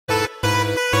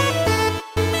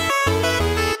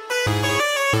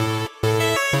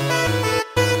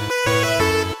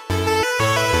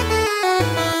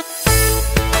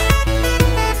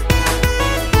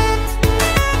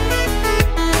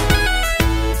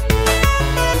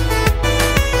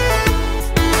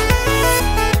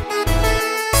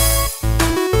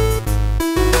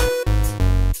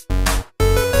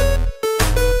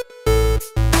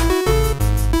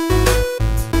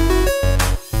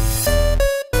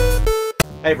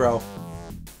Hey, bro.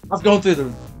 I've gone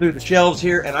through the shelves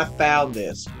here, and I found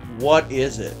this. What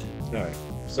is it? All right.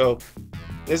 So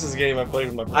this is a game I played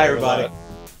with my brother. Hi, everybody. A lot.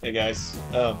 Hey, guys.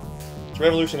 It's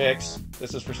Revolution X.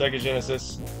 This is for Sega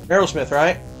Genesis. Aerosmith,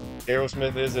 right?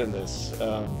 Aerosmith is in this.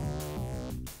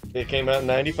 It came out in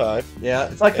 '95. Yeah,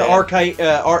 it's like the arcade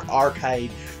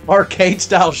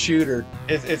style shooter.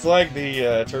 It's like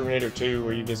the Terminator 2,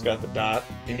 where you just got the dot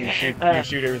and you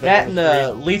shoot everything. That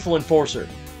and Lethal Enforcer.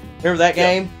 Remember that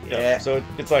game? Yeah. So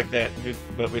it's like that,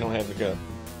 but we don't have the gun.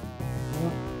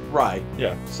 Right.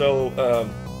 Yeah. So,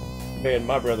 man,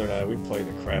 my brother and I, we played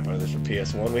the crap out of this for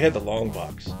PS1. We had the long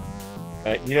box.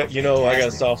 You know, I got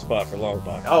a soft spot for long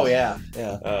boxes. Oh yeah,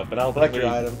 yeah. But I don't think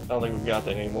we've got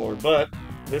that anymore. But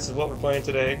this is what we're playing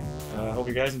today. I hope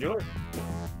you guys enjoy it.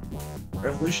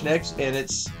 Revolution X, and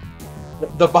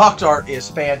the box art is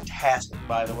fantastic.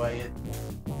 By the way,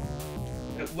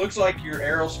 it looks like you're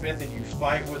Aerosmith and you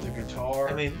fight with a guitar.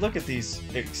 I mean, look at these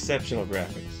exceptional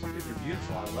graphics. They're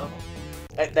beautiful. I love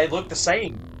them. They look the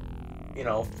same. You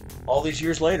know, all these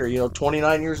years later. You know,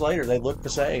 29 years later, they look the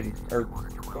same. Or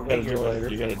 8 years later.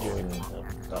 You got to join in.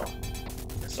 Oh.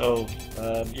 So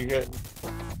you got.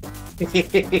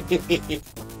 Different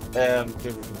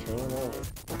controller.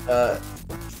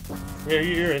 Yeah,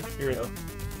 you're in. You're in.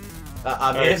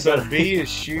 I'm in. in. So B is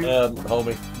shoot.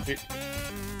 Homie.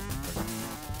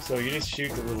 So you just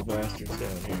shoot the little bastards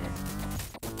down here.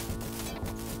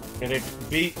 And it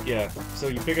B, yeah. So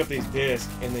you pick up these discs,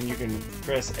 and then you can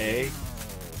press A,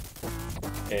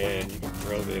 and you can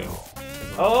throw them.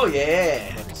 Oh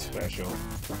yeah. Nothing special.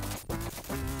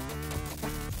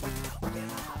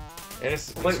 And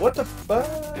it's wait, what the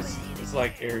fuck? It's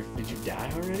like, Eric, did you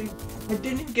die already? I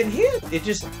didn't even get hit. It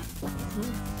just.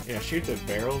 Yeah, shoot the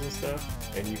barrels and stuff,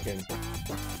 and you can.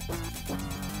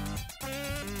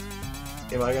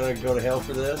 Am I gonna go to hell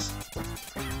for this?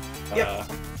 Yep.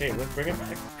 Hey, let's bring it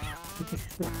back.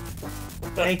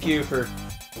 Thank you for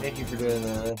doing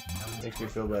that. Makes me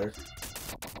feel better.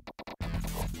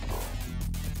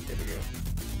 Here we go.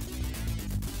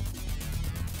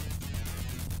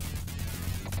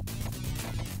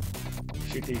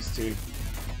 Shoot these two.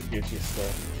 It gives you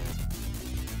stuff.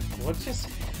 What's just?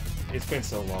 It's been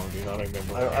so long, dude. I don't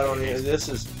remember. I don't even. This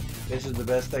is the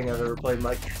best thing I've ever played.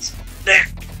 My kids.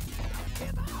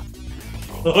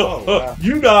 Oh, wow.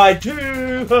 You died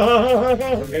too.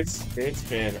 It's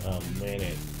been a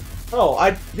minute. Oh,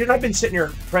 I've been sitting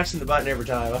here pressing the button every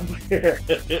time.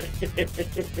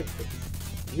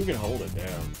 You can hold it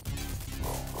down.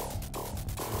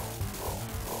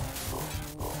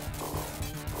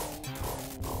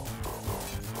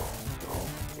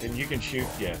 And you can shoot,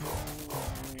 yeah.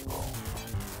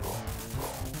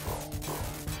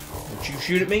 Don't you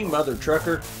shoot at me, mother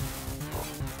trucker.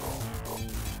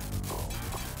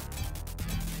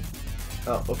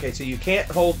 Oh, okay, so you can't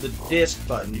hold the disc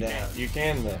button down. You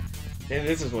can, and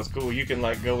this is what's cool. You can,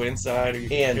 like, go inside or you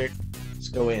can pick.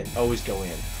 Just go in. Always go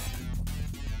in.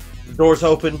 The door's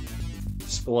open.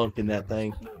 Splunk in that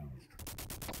thing.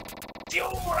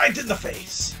 Right in the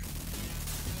face.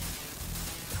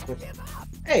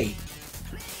 Hey.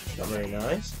 Not very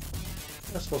nice.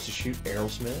 I'm not supposed to shoot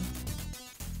Aerosmith.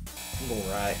 I'm going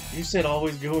right. You said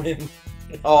always go in.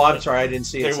 Oh, I'm sorry. I didn't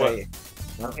see it say.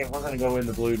 Okay, we're gonna go in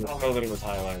the blue. I don't know that it was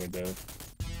highlighted though.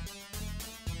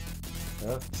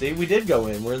 See, we did go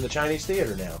in. We're in the Chinese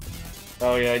theater now.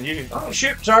 Oh yeah, and you can. Oh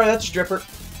shoot! Sorry, that's a stripper.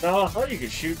 No, I thought you could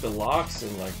shoot the locks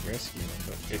and like rescue them,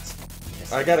 but it's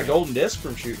I got a golden disc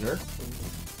from shooting her.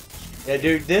 Yeah,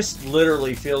 dude, this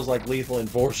literally feels like Lethal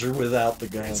Enforcer without the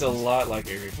gun. It's a lot like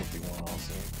Area 51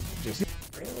 also. Just,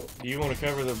 you want to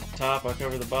cover the top, I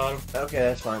cover the bottom? Okay,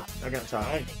 that's fine. I got top.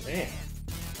 Man.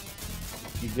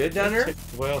 You good down there?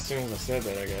 Well, as soon as I said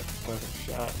that, I got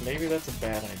fucking shot. Maybe that's a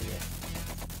bad idea.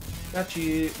 Got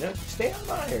you. No, stay out of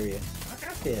my area. I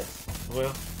got this. Well,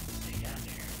 I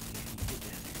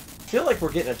feel like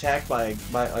we're getting attacked by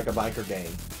like a biker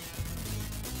gang.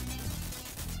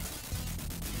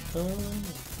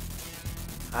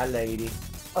 Hi, lady.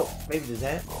 Oh, maybe there's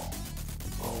that.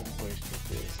 oh, where's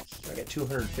this? I got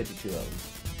 252 of them.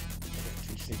 I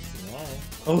got 269.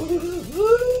 Oh,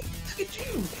 look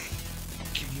at you.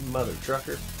 You mother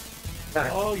trucker.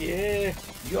 Oh, yeah.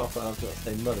 You all thought I was going to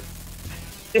say mother.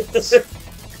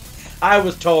 I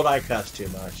was told I cussed too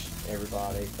much.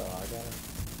 Everybody thought I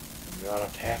gotta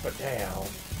tap it down.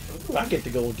 Ooh, I get to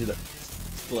go into the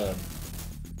club.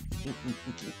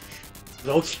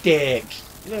 No sticks.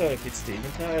 Look, it's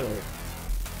Steven Tyler.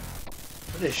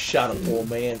 I just shot a poor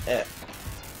man. I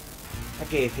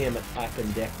gave him an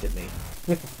appendectomy.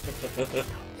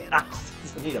 I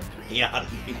need a pee out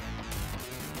of me.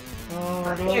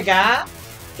 Oh, Hey, guy.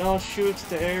 Don't shoot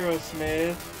the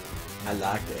Aerosmith. I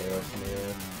like the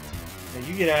Aerosmith. Now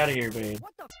you get out of here, man.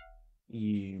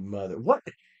 You mother. What?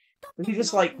 You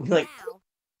just like, I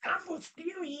will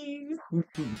steal you.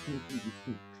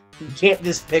 You can't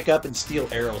just pick up and steal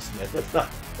Aerosmith. That's not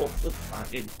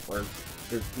fine for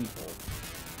people.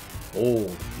 Old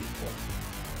people.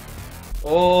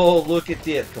 Oh, look at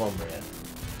this, comrade.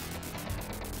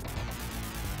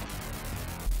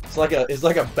 It's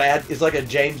like a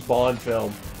James Bond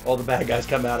film. All the bad guys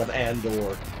come out of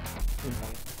Andor.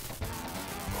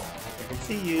 I can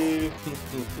see you.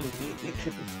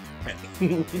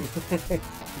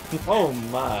 Oh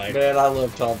my. Man, I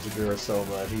love Tom Segura so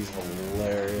much. He's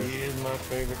hilarious. He is my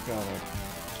favorite comic.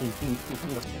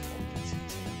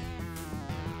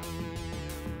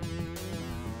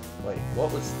 Wait,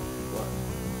 what was... What?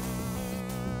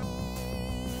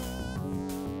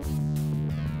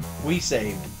 We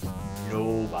saved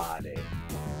nobody.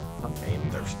 I'm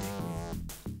thirsty.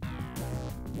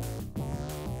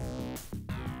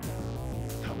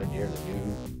 Coming near the new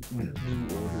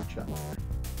order chopper.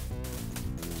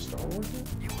 Star Wars?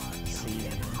 See,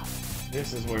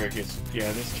 this is where it gets.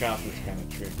 Yeah, this chopper's kind of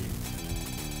tricky.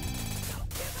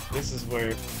 This is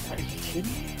where. Are you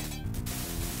kidding me?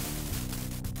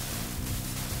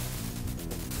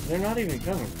 They're not even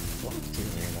coming close to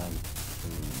me now.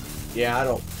 Yeah, I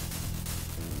don't.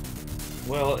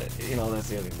 Well, you know, that's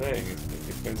the other thing.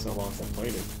 It's been so long since I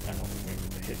played it, I don't remember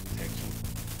the hit detection.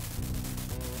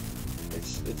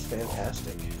 It's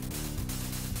fantastic.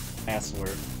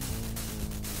 Assword.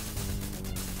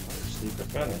 Sleeper I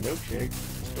found a milkshake.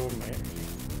 Stored my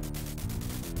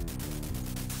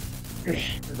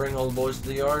energy. Bring all the boys to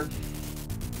the yard.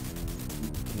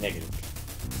 Negative.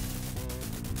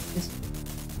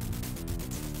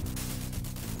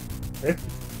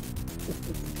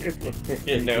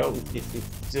 No.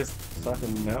 Just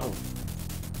fucking no.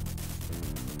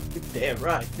 Damn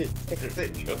right.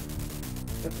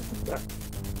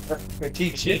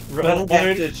 Teach it.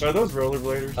 Rollerbladers? Are those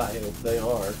rollerbladers? I hope they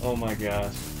are. Oh my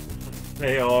gosh.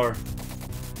 They are.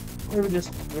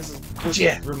 This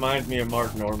reminds me of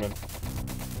Mark Norman.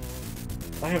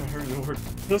 I haven't heard the word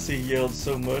pussy yelled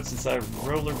so much since I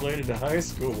rollerbladed to high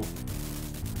school.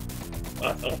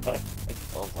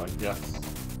 Oh my gosh.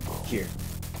 Here.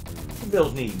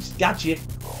 Bill's knees. Gotcha.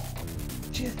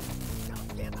 Gotcha.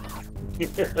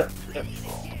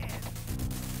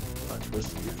 I'm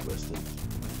twisted, you're twisted.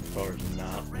 As far as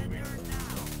not moving.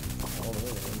 Oh,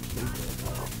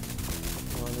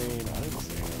 I mean, I didn't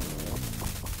say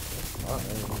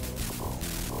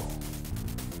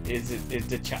that. Is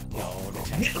the chop? No, the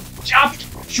chop!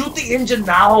 Shoot the engine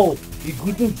now! You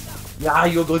didn't. Yeah,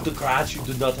 you're going to crash. You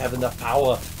do not have enough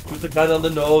power. Shoot the gun on the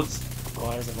nose.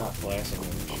 Why is it not flashing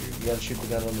when you shoot? You gotta shoot the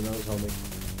gun on the nose, homie.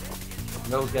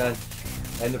 Nose gun.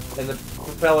 And the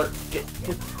propeller. Get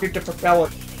the propeller.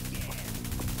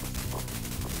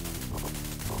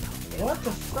 What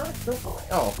the fuck?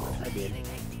 Oh, I did.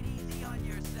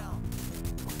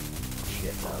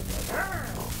 Shit,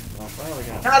 I finally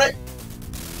got it!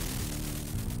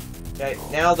 Okay,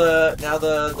 now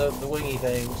the wingy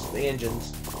things, the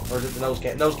engines. Or is it the nose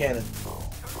cannon?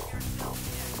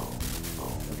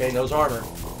 Okay, nose armor.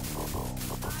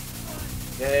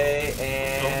 Okay,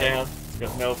 and down.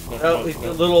 No,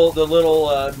 the little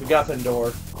MacGuffin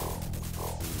door.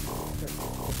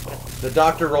 The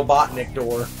Dr. Robotnik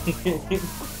door.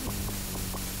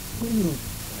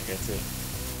 That's it.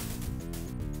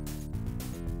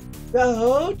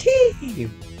 Go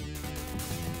team!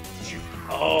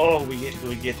 Oh, we get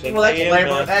the.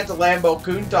 Well, that's a Lambo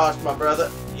Countach, my brother.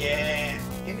 Yeah.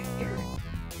 Give it.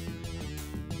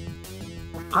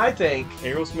 I think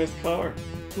Aerosmith car.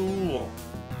 Cool.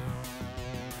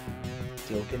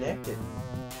 Still connected.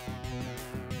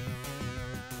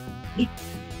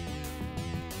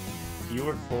 You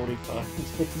were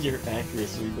 45. Your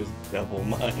accuracy was double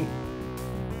mine.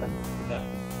 No.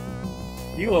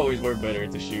 You always were better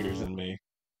at the shooters than me.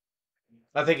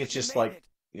 I think it's just like,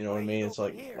 you know what I mean? It's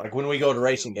like when we go to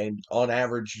racing games, on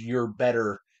average, you're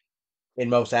better in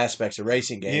most aspects of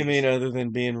racing games. You mean other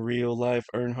than being real life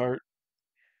Earnhardt?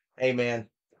 Hey, man.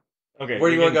 Okay. Where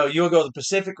do you want to go? You want to go to the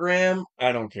Pacific Rim?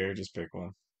 I don't care. Just pick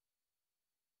one.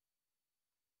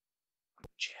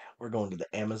 We're going to the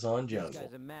Amazon jungle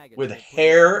with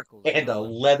hair and a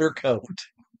leather coat.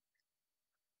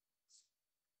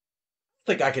 I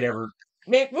think I could ever...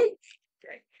 Man, did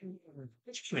you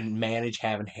even manage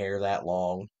having hair that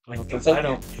long? Since I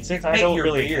don't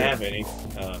really have any.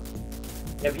 Yeah,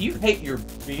 but you hate your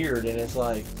beard, and it's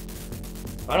like...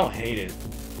 I don't hate it.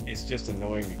 It's just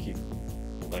annoying to keep,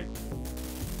 like...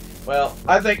 Well,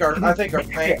 I think our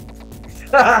fans...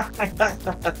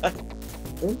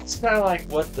 It's kind of like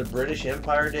what the British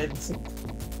Empire did.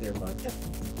 Never mind.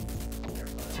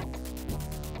 Never mind.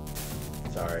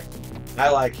 Sorry. I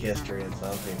like history and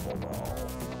some people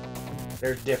don't.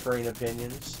 There's differing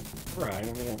opinions. Right, I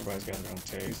mean, everybody's got their own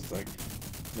taste. It's like,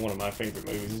 one of my favorite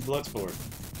movies is Bloodsport.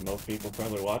 Most people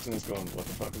probably watching this going, what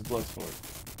the fuck is Bloodsport?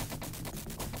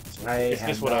 It's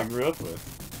just what I grew up with.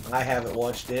 I haven't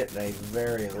watched it in a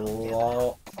very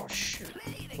long... Oh, shoot.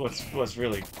 What's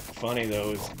really funny,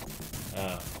 though, is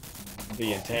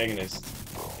the antagonist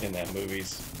in that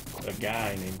movie's a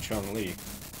guy named Chong Li.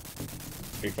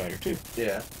 Street Fighter 2.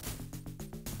 Yeah.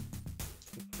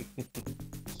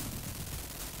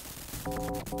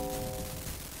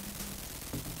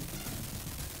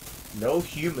 No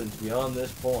humans beyond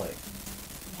this point.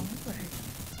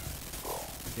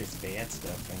 There's bad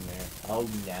stuff in there. Oh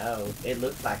no, it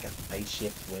looks like a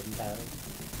spaceship's window.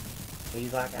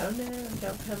 He's like, oh no,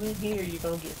 don't come in here, you're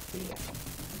gonna get sick.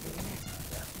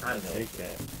 I know. Take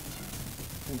that.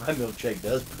 My milkshake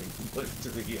does bring foot to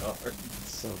the yard.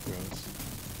 So gross.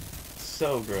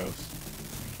 So gross.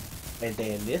 And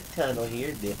then this tunnel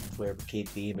here, this is where Kid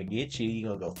Theme gets you,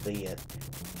 you're gonna go see it.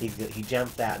 He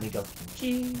jumps out and he goes,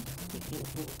 chee.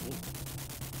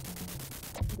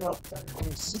 What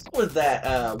was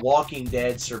that Walking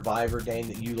Dead Survivor game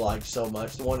that you liked so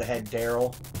much? The one that had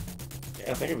Daryl?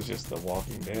 Yeah, I think it was just The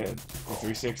Walking Dead. The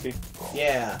 360?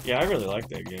 Yeah. Yeah, I really liked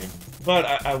that game. But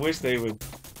I wish they would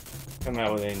come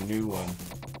out with a new one,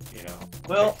 you know.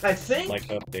 Well, I think... Like,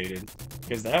 updated.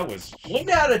 Because that was... Went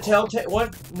out of Telltale...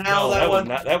 What? Now no, that one...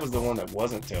 that was the one that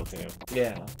wasn't Telltale.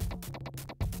 Yeah.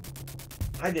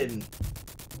 I did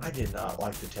not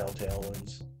like the Telltale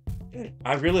ones.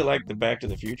 I really liked the Back to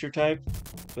the Future type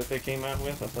that they came out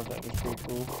with. I thought that was pretty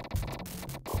cool.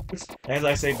 As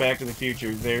I say, Back to the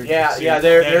Future,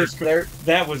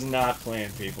 that was not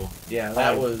planned, people. Yeah,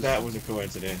 that was a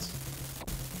coincidence.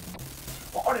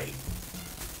 40.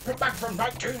 Come back from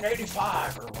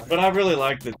 1985 or whatever. But I really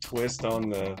liked the twist on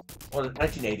the. Well,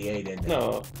 1988, isn't it?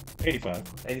 No, 85.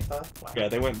 85. Wow. Yeah,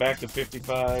 they went back to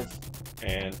 55,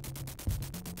 and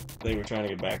they were trying to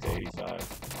get back to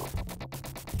 85.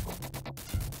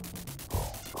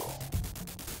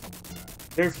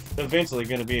 There's eventually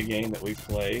going to be a game that we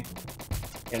play,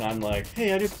 and I'm like,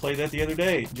 hey, I just played that the other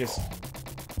day. Just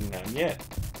not yet.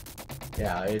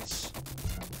 Yeah,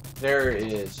 there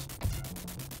is.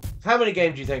 How many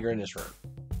games do you think are in this room?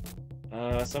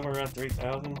 Somewhere around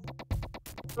 3,000.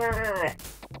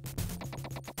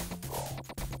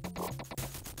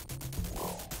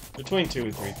 Between 2,000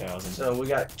 and 3,000. So we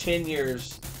got 10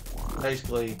 years,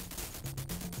 basically,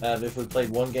 if we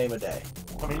played one game a day.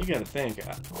 I mean, you got to think.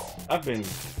 I've been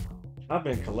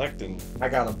collecting. I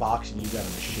got a box and you got a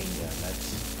machine gun.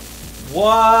 That's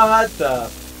what the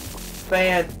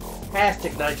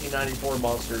fantastic 1994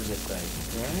 monster is this thing.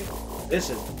 Right? This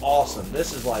is awesome.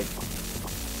 This is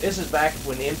back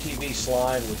when MTV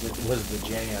Slime was the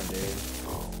jam, dude.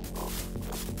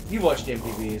 You watched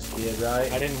MTV as a kid,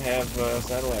 right? I didn't have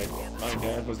satellite. My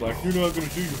dad was like, "You're not gonna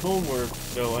do your homework,"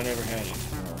 so I never had it.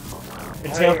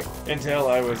 Until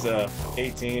I was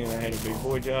 18 and I had a big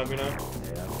boy job, you know?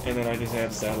 Yeah. And then I just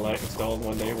had satellite installed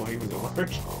one day while he was at work,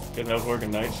 because I was working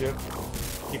night shift.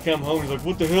 He come home, he's like,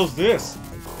 what the hell's this?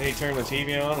 And he turned the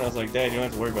TV on, and I was like, Dad, you don't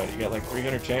have to worry about it. You got like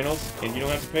 300 channels, and you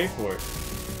don't have to pay for it.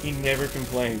 He never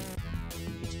complained.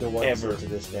 Still watches it to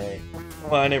this day.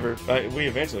 Well, we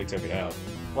eventually took it out.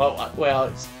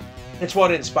 Well, it's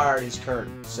what inspired his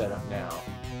current setup now.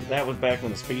 That was back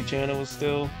when the Speed Channel was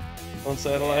still on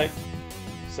satellite.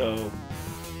 So,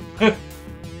 hey,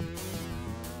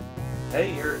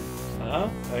 I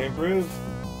improved.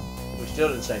 We still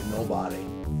didn't say nobody.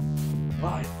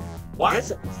 Why? Why?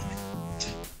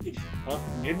 Huh?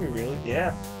 Did we really?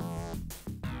 Yeah.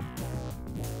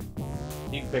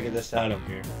 You can pick it this time. I don't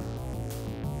care.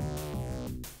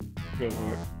 Go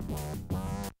for it.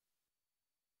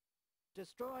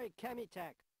 Destroy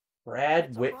Chemitech.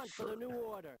 Brad Whitford. Whitford. For the new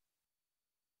order.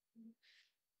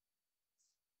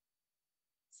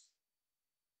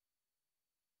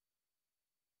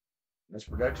 This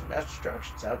production, mass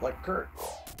destruction. Sounds like Kurt.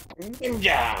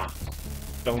 Ninja!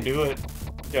 Don't do it.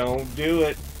 Don't do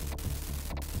it.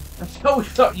 I always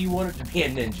thought you wanted to be a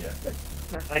ninja.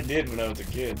 I did when I was a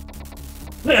kid.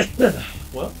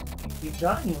 Well, you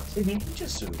Johnny wants to be ninja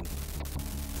soon.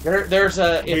 There's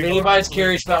a. If anybody's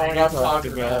curious about what I'm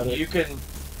talking about, you can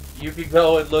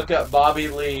go and look up Bobby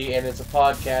Lee, and it's a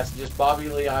podcast. Just Bobby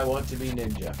Lee, I want to be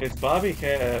ninja. It's Bobby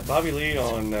Lee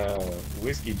on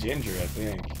Whiskey Ginger, I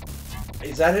think.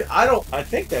 Is that it? I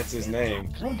think that's his name.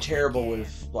 I'm terrible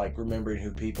with like remembering who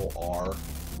people are.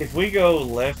 If we go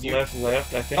left,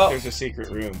 left, I think Oh. there's a secret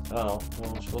room. Oh,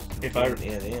 well, we're supposed to If be I-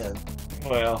 in.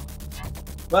 Well,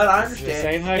 But I This understand.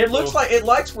 ain't high It looks school. like it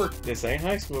likes we're. this ain't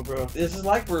high school, bro. This is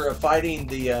like we're fighting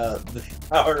the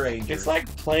Power Rangers. It's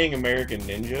like playing American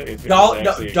Ninja. If it was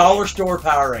actually a dollar game. store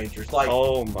Power Rangers. Like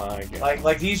Oh my god.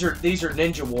 like these are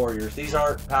Ninja Warriors. These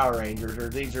aren't Power Rangers, or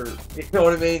these are, you know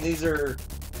what I mean? These are,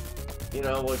 you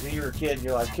know, when you were a kid and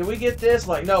you're like, can we get this?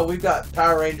 Like, no, we've got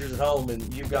Power Rangers at home and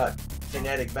you've got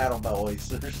Kinetic Battle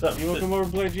Boys or something. You want to come over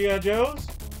and play G.I. Joes?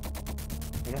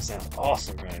 Man, that sounds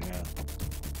awesome right now.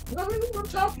 I'm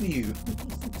talking to you.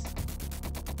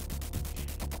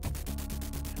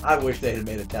 I wish they had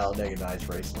made a Talladega Nights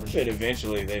race. But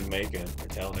eventually they'd make a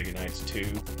Talladega Nights 2,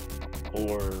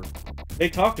 or they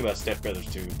talked about Step Brothers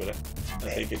 2, but I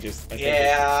think it just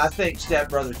I think Step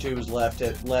Brother 2 was left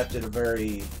at a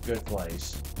very good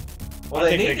place. Well, I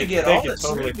they think need they to could- get they all could this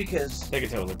totally- because they could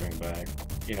totally bring back,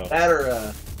 you know. that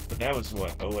or But that was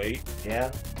what, 08?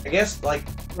 yeah. I guess like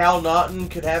Cal Naughton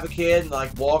could have a kid, and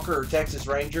like Walker or Texas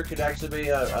Ranger could actually be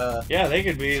a Yeah, they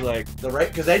could be like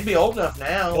because they'd be old enough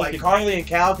now. They Like could- Carly and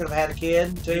Cal could have had a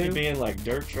kid they too. could be in like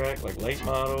dirt track, like late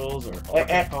models or Eh,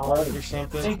 eh, Arctic cars or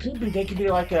something. They could be. They could be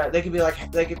like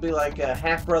a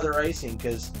half brother racing,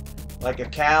 because like a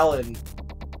Cal and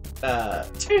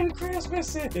 2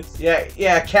 Christmases.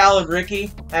 yeah, Cal and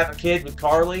Ricky have a kid with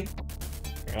Carly.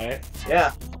 Right?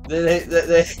 Yeah, they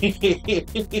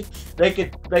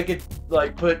could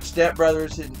like put Step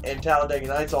Brothers and Talladega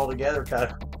Nights all together, kind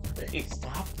of.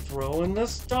 Stop throwing the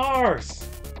stars.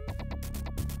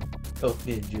 Go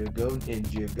Ninja, go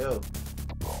Ninja, go!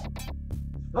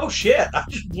 Oh shit! I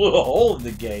just blew a hole in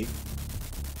the gate.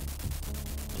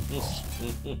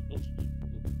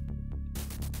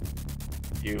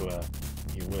 You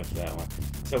whiffed that one.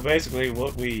 So basically,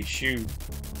 what we shoot,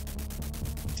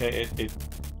 it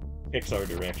picks our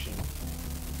direction.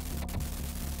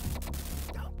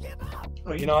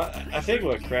 You know, I think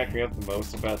what cracked me up the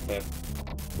most about that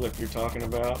flip you're talking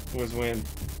about was when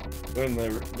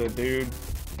the dude,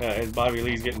 as Bobby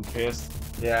Lee's getting pissed,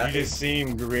 Yeah. you just see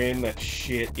him grin, that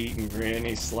shit-eating grin.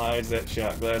 He slides that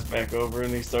shot glass back over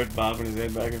and he starts bobbing his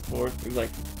head back and forth. He's like,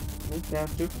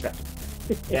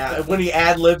 Yeah, and when he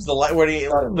ad-libs when he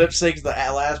lip syncs the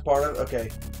last part of it. Okay.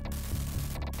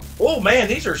 Oh man,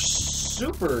 these are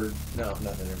super. No,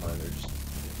 nothing. Never mind.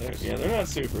 They're just. they're not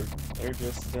super. They're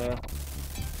just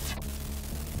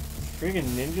friggin'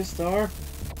 Ninja Star.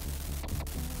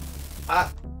 I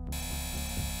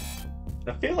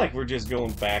feel like we're just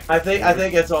going back. I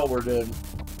think that's all we're doing.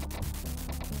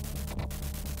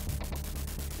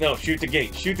 No, shoot the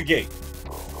gate. Shoot the gate.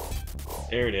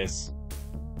 There it is.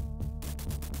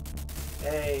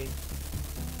 Hey,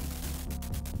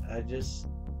 I just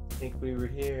think we were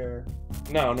here.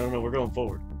 No, we're going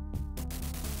forward.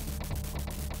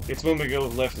 It's when we go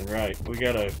left and right. We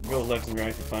gotta go left and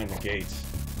right to find the gates.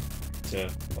 To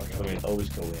go in. Always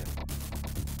go in.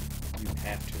 You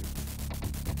have to.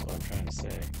 That's what I'm trying to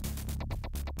say.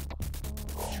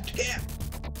 Shoot the gap.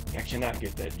 I cannot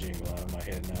get that jingle out of my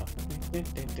head now.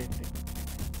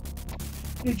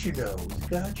 Get your nose.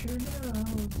 Got your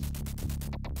nose.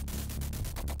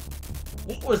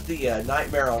 What was the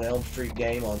Nightmare on Elm Street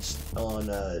game on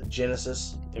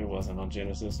Genesis? It wasn't on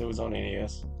Genesis. It was on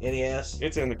NES. NES?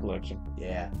 It's in the collection.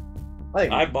 Yeah. I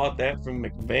think I bought that from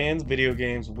McVan's Video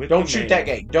Games with don't the shoot manual. that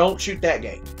gate. Don't shoot that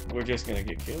gate. We're just gonna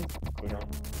get killed. No,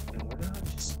 we're not.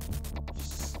 Just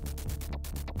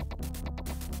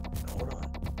hold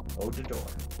on. Hold the door.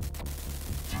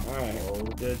 Alright.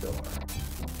 Hold the door.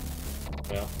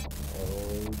 Well,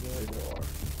 Hold the door.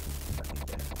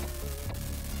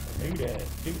 do that.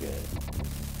 Do that.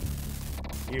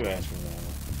 You asked for that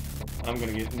one. I'm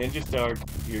gonna get Ninja Star.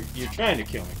 You're trying to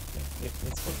kill me.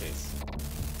 That's what it is.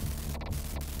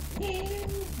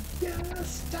 Ninja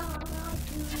Star to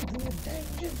the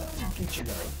danger zone. Get your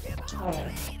nose.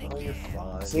 Oh, you're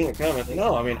fine. Seen it coming.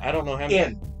 No, I mean I don't know how many.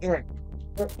 In.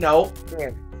 No.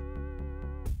 In.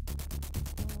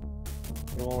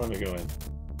 It won't let me go in.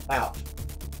 Out.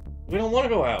 We don't want to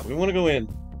go out. We want to go in.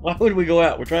 Why would we go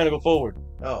out? We're trying to go forward.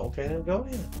 Oh, okay, then go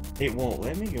in. It won't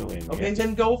let me go in. Okay, yet.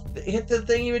 then go hit the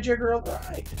thingy with jigger on the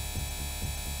right.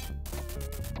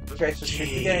 Okay, so shoot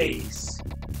the gate. Jeez.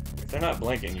 If they're not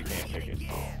blinking, you can't pick it.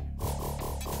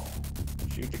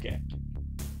 Shoot the cat.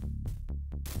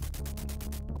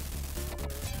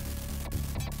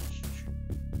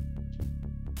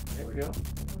 There we go.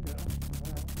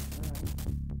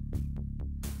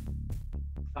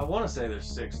 I want to say there's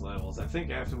 6 levels. I think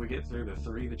after we get through the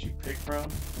 3 that you pick from,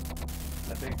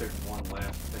 I think there's one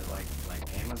left at like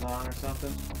Amazon or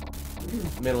something.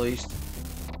 Middle East.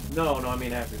 No, I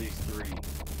mean after these 3.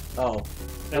 Oh,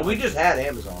 and we just had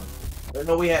Amazon. Or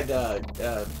no, we had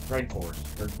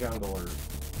Rainforest or Jungle or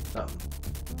something.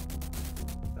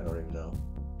 I don't even know.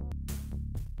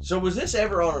 So was this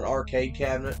ever on an arcade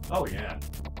cabinet? Oh yeah.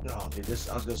 No, dude, this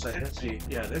I was gonna say.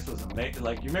 Yeah, this was amazing.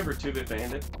 Like, you remember 2-Bit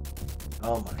Bandit?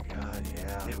 Oh my god,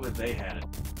 yeah. They had it.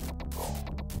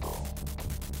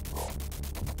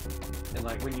 And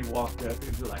like when you walked up,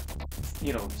 it was like,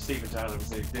 you know, Steven Tyler would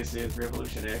say, "This is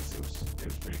Revolution X." It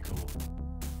was pretty cool.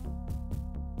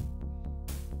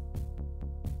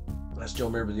 I still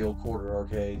remember the old quarter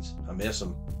arcades. I miss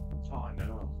them. Oh, I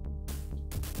know.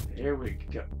 Here we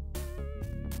go.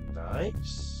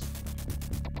 Nice.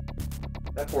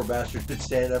 That poor bastard could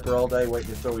stand up there all day waiting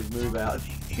to throw his move out.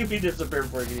 He'd be disappeared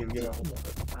before he could even get home.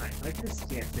 I just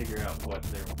can't figure out what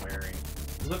they're wearing.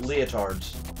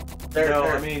 Leotards.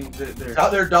 I mean,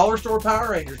 They're dollar store Power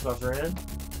Rangers, my friend.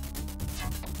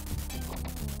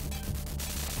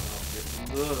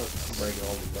 Look, Breaking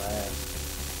all the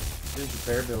glass. This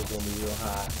repair bill's gonna be real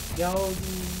high. Yo,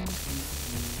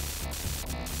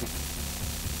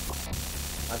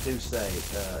 I do say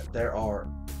there are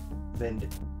vended.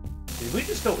 Did we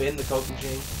just go in the Coke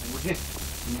machine?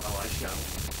 Oh, I shot him.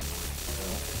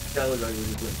 That looked like we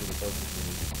just went to the Coke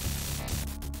machine.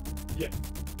 Yeah.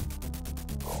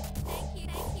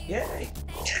 Yay!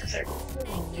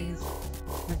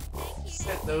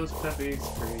 Set those puppies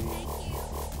free.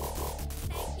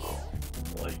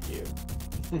 Like you.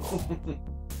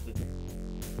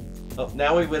 Oh,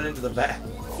 now we went into the back.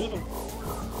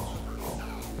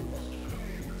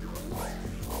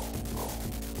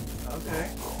 Okay.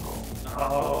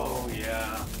 Oh,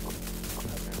 yeah.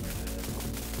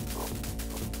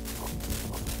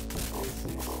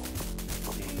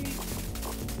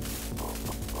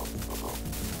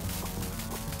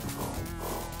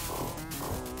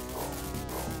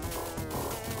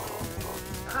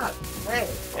 Ah, hey,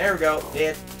 there we go.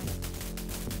 Dead.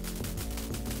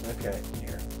 Okay,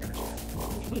 here. Gotcha.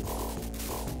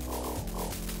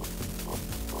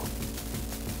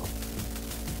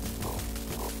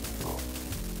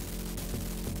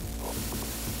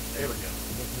 There we go.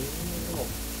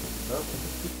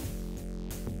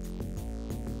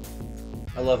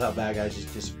 I love how bad guys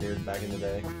just disappeared back in the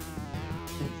day.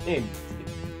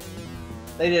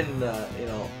 They didn't, you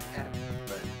know,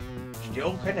 but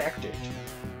still connected.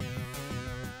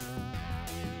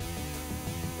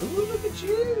 Ooh, look at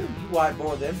you! You wipe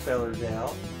more of them fellers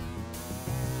out.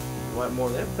 You wipe more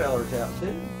of them fellers out,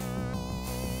 too.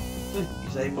 You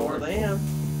save more of them.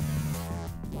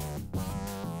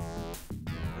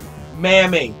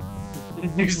 Mammy!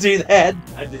 Did you see that?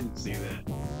 I didn't see that.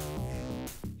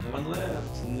 One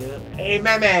left. Yeah. Hey,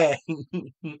 mammy!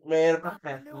 Man, if I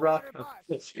had to rock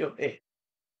your head.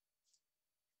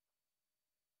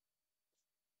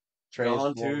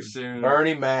 Gone too soon.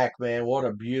 Bernie Mac, man, what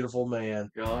a beautiful man.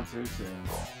 Gone too soon.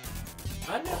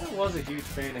 I never was a huge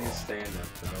fan of his stand-up,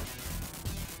 though.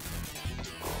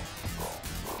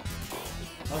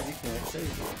 Oh, you can't save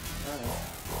it. Alright.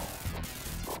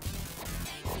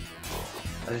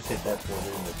 I just hit that for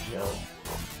in the jump.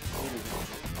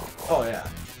 Oh, yeah.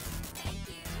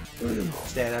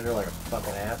 Stand under like a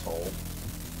fucking asshole.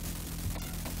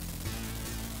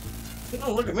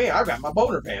 Don't look at me, I've got my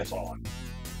boner pants on.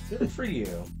 Good for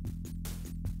you.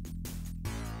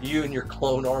 You and your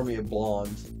clone army of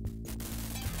blondes.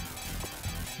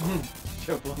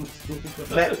 Jump on the school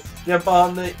bus. Jump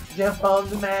on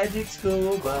the magic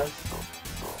school bus.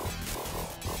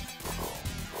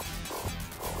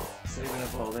 Saving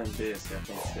up all them discs, I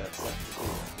think's got something to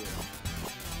do with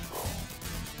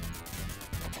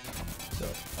it. So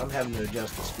I'm having to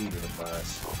adjust the speed of the bus.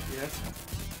 Yeah.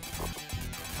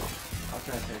 I'll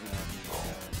try to take it out.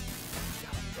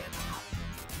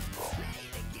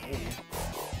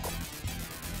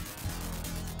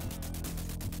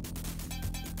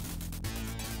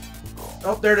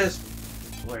 Oh, there it is.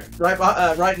 Where?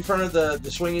 Right in front of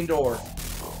the swinging door.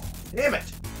 Damn it!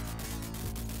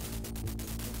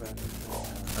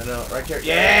 I know, right there.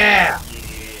 Yeah!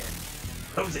 Yeah.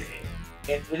 Cozy.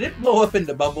 And did it blow up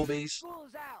into bumblebees?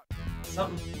 School's out.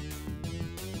 Something.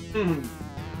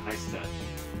 Nice touch.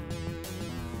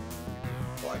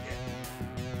 Like it.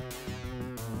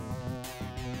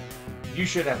 You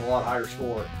should have a lot higher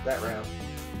score that round.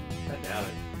 I doubt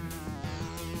it.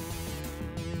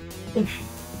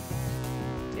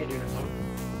 Yeah, dude.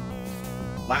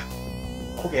 Wow.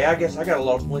 Okay, I guess I got a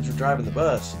lot of points for driving the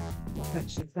bus.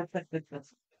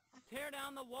 Tear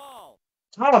down the wall.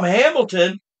 Tom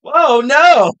Hamilton? Whoa,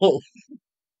 no!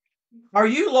 Are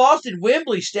you lost in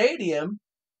Wembley Stadium?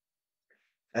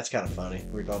 That's kind of funny.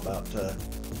 We were talking about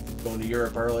going to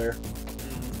Europe earlier.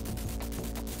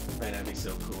 Man, that'd be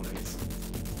so cool.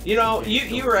 You know,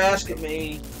 you were asking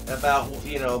me about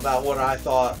about what I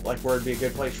thought, like where it'd be a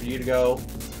good place for you to go.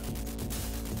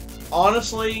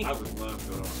 Honestly, I would love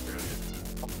to go to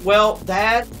Australia. well,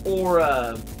 that or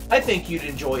I think you'd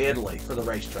enjoy Italy for the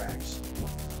racetracks.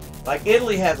 Like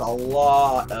Italy has a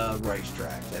lot of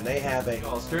racetracks, and they have a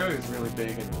Australia's really big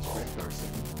into the sprint car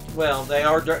scene. well, they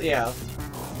are yeah.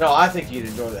 No, I think you'd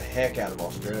enjoy the heck out of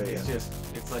Australia.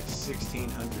 It's like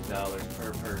 $1,600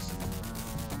 per person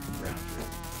round trip.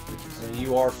 So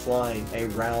you are flying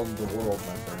around the world,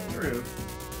 my friend. True.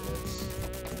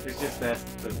 It's just that's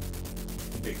the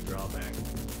big drawback.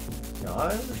 No, I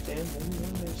understand.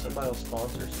 Maybe somebody will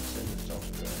sponsor some send us to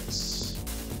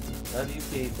Australia. Love you,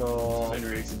 people. I've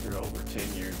been racing for over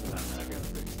 10 years, and I'm not going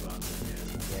to be sponsored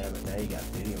yet. Yeah, but now you got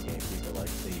video game people like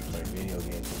to see you play video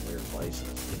games in weird places.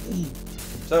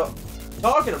 So,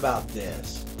 talking about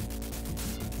this,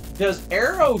 does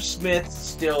Aerosmith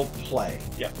still play?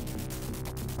 Yep.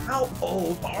 How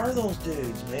old are those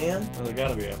dudes, man? Well, they got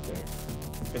to be up there.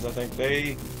 Because I think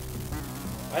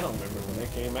I don't remember when they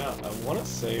came out. I want to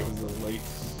say it was the late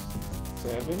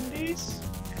 70s?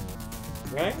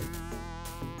 Right?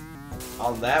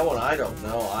 On that one, I don't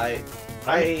know. I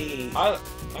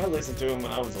listened to them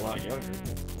when I was a lot younger.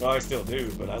 Well, I still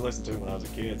do, but I listened to them when I was a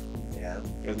kid. yeah.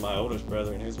 Because my oldest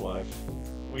brother and his wife,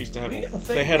 we used to have. We don't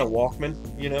They think- had a Walkman,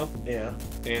 Yeah.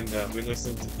 and we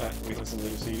listened to their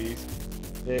CDs.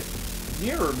 Do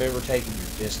you ever remember taking your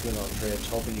Discman on trips,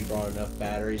 hoping you brought enough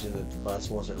batteries and that the bus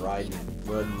wasn't riding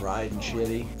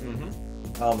shitty? Mm-hmm.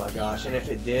 Oh my gosh! And if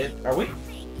it did, are we?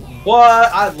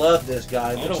 What? I love this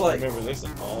guy. I Looks don't like remember this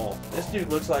at all. this dude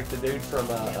looks like the dude from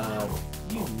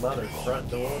you mother front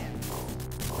door.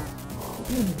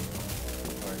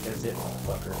 Alright, that's it,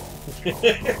 motherfucker.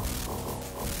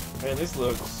 Man, this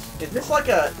looks.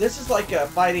 This is like a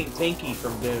fighting Pinky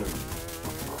from Doom.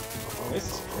 This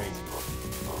is crazy.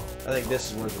 I think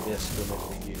this is where the disc is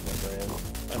going to be used, my friend.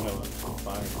 I know I'm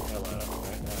firing the hell out of it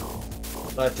right now.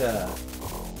 But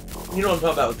you know what I'm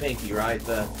talking about with Pinky, right?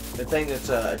 The thing that's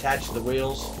attached to the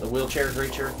wheels, the wheelchair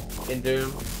creature in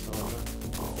Doom.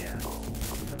 Yeah.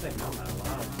 I think I'm not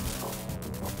alive.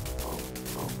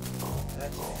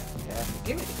 That's fantastic.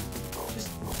 Give me just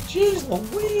jeez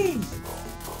Louise.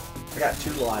 I got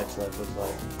 2 lives left, looks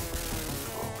like.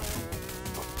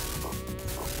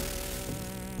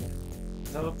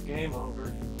 Nope, game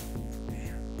over.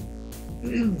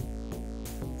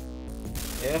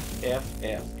 F,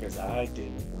 because I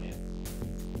didn't win.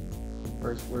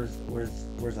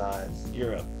 Where's eyes?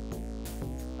 Europe.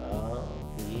 Oh,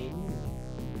 yeah.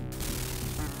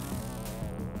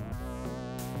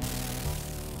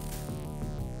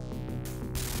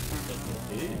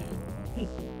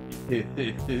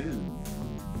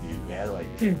 How do I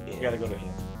You gotta go to him.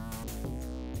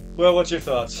 Well, what's your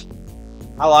thoughts?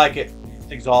 I like it.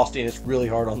 It's exhausting. It's really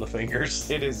hard on the fingers.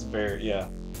 It is very, yeah.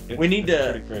 We need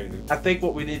to- Pretty crazy. I think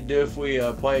what we need to do if we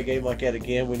play a game like that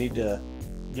again, we need to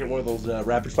get one of those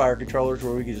rapid fire controllers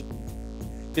where we can just.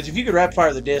 Because if you could rapid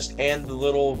fire the disc and the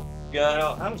little gun,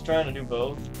 Well, I was trying to do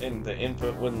both, and the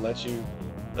input wouldn't let you.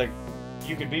 Like,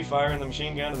 you could be firing the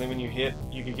machine gun, and then when you hit,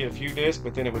 you could get a few discs,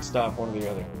 but then it would stop one or the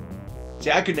other.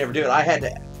 see, I could never do it. I had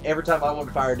to every time I wanted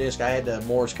to fire a disc, I had to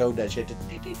Morse code that shit.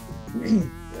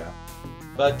 Yeah.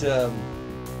 But I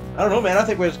don't know, man. I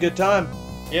think we had a good time.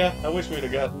 Yeah, I wish we'd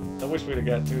have got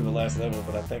to the last level,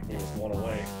 but I think we was one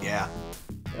away. Yeah.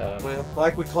 Uh, Well,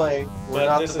 like we claim, we're But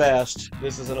not this the is- best.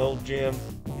 this is an old gym.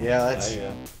 Yeah, that's.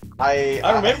 I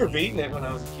remember beating it when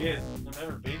I was a kid. I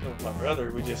remember beating it with my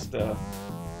brother. We just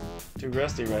too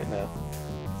rusty right now.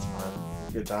 It's fun.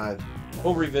 Good times.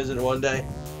 We'll revisit it one day.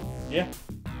 Yeah.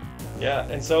 Yeah,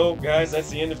 and so guys, that's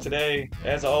the end of today.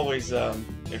 As always,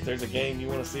 if there's a game you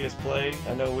want to see us play,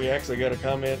 I know we actually got a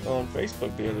comment on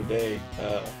Facebook the other day.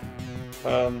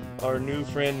 Our new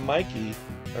friend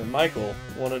Michael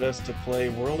wanted us to play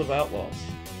World of Outlaws.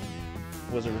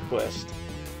 Was a request.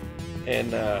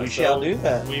 And We shall do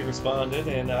that. We responded,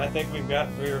 and I think we've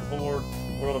got 3 or 4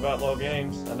 World of Outlaw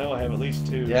games. I know I have at least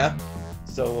 2. Yeah,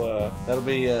 So that'll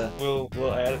be. we'll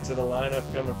add it to the lineup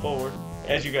coming forward.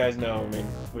 As you guys know, I mean,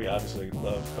 we obviously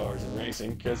love cars and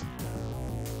racing because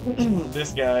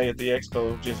this guy at the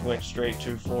expo just went straight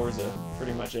to Forza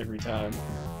pretty much every time.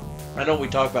 I know we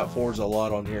talk about Forza a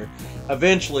lot on here.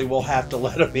 Eventually, we'll have to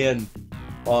let him in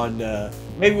on.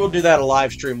 Maybe we'll do that a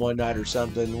live stream one night or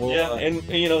something. We'll, Yeah, and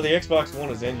you know the Xbox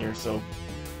One is in here, so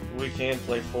we can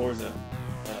play Forza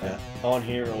Yeah. on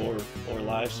here or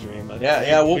live stream.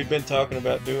 We've been talking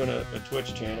about doing a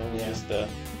Twitch channel. Yeah. Just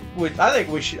I think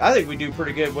we should. I think we do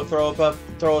pretty good. We'll throw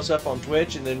us up on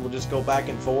Twitch, and then we'll just go back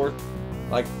and forth.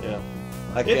 Like, yeah.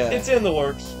 Like It's in the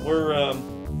works.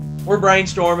 we're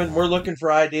brainstorming. We're looking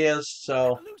for ideas.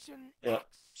 So Yeah.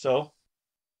 So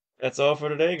that's all for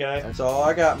today, guys. that's all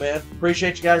I got, man.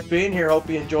 Appreciate you guys being here. Hope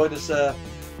you enjoyed this.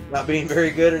 Not being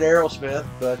very good at Aerosmith,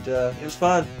 but it was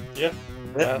fun. Yep.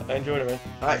 Yep. I enjoyed it, man.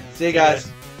 All right, see you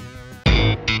guys.